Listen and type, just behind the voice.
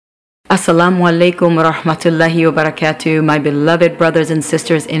Assalamu alaikum wa rahmatullahi wa barakatuh, my beloved brothers and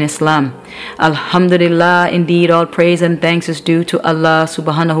sisters in Islam. Alhamdulillah, indeed all praise and thanks is due to Allah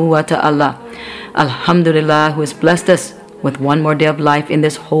subhanahu wa ta'ala. Alhamdulillah, who has blessed us with one more day of life in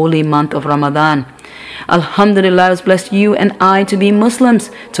this holy month of Ramadan. Alhamdulillah, who has blessed you and I to be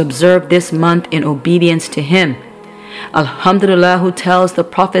Muslims, to observe this month in obedience to Him. Alhamdulillah, who tells the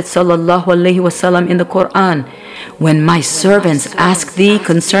Prophet sallallahu alaihi wasallam in the Quran, when my servants ask thee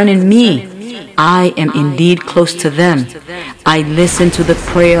concerning me, I am indeed close to them. I listen to the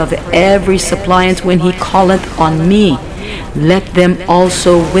prayer of every suppliant when he calleth on me. Let them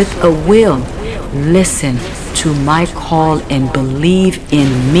also with a will listen to my call and believe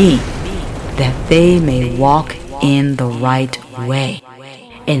in me, that they may walk in the right way.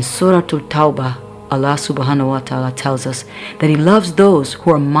 In Surah Tawbah, Allah subhanahu wa ta'ala tells us that He loves those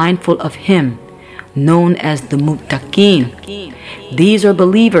who are mindful of Him, known as the Mutaqqin. These are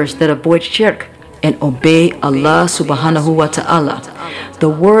believers that avoid shirk and obey Allah subhanahu wa ta'ala. The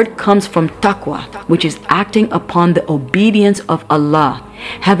word comes from Taqwa, which is acting upon the obedience of Allah,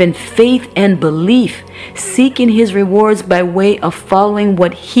 having faith and belief, seeking His rewards by way of following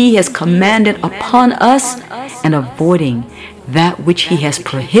what He has commanded upon us and avoiding that which He has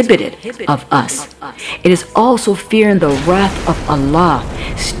prohibited of us. It is also fearing the wrath of Allah,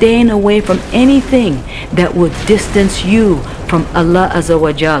 staying away from anything that would distance you from Allah Azza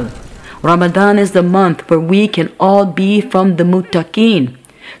wa Jal. Ramadan is the month where we can all be from the Mutaqqin.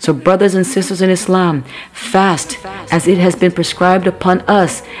 So brothers and sisters in Islam, fast as it has been prescribed upon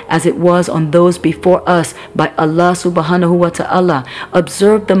us, as it was on those before us by Allah subhanahu wa ta'ala.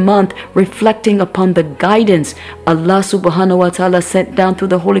 Observe the month reflecting upon the guidance Allah subhanahu wa ta'ala sent down through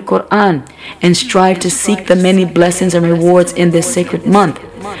the Holy Quran, and strive to seek the many blessings and rewards in this sacred month.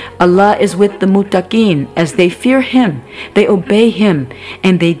 Allah is with the Mutaqqin as they fear Him, they obey Him,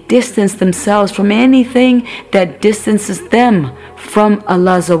 and they distance themselves from anything that distances them from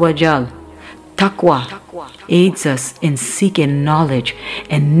Allah Azza wa Jal. Taqwa aids us in seeking knowledge,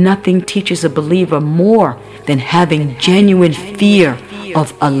 and nothing teaches a believer more than having genuine fear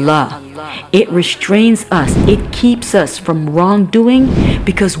of Allah. It restrains us, it keeps us from wrongdoing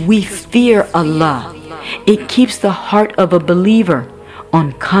because we fear Allah. It keeps the heart of a believer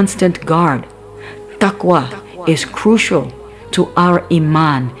on constant guard. Taqwa is crucial to our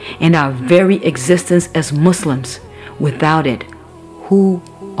iman and our very existence as Muslims. Without it, who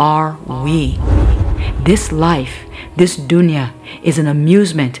are we? This life, this dunya, is an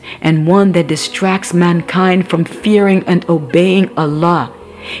amusement and one that distracts mankind from fearing and obeying Allah.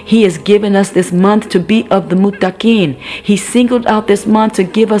 He has given us this month to be of the Mutaqqin. He singled out this month to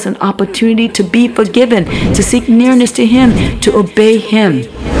give us an opportunity to be forgiven, to seek nearness to Him, to obey Him.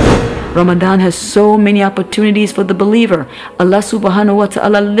 Ramadan has so many opportunities for the believer. Allah subhanahu wa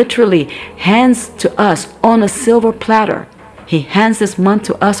ta'ala literally hands to us on a silver platter. He hands this month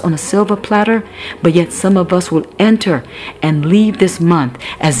to us on a silver platter, but yet some of us will enter and leave this month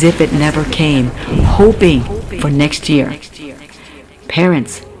as if it never came, hoping for next year.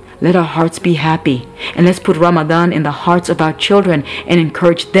 Parents, let our hearts be happy, and let's put Ramadan in the hearts of our children and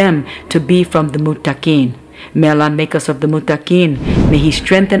encourage them to be from the Mutaqqin. May Allah make us of the Mutaqqin. May He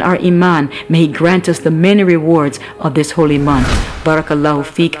strengthen our iman. May He grant us the many rewards of this holy month. Barakallahu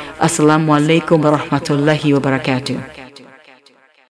feek. Assalamu alaikum wa rahmatullahi wa barakatuh.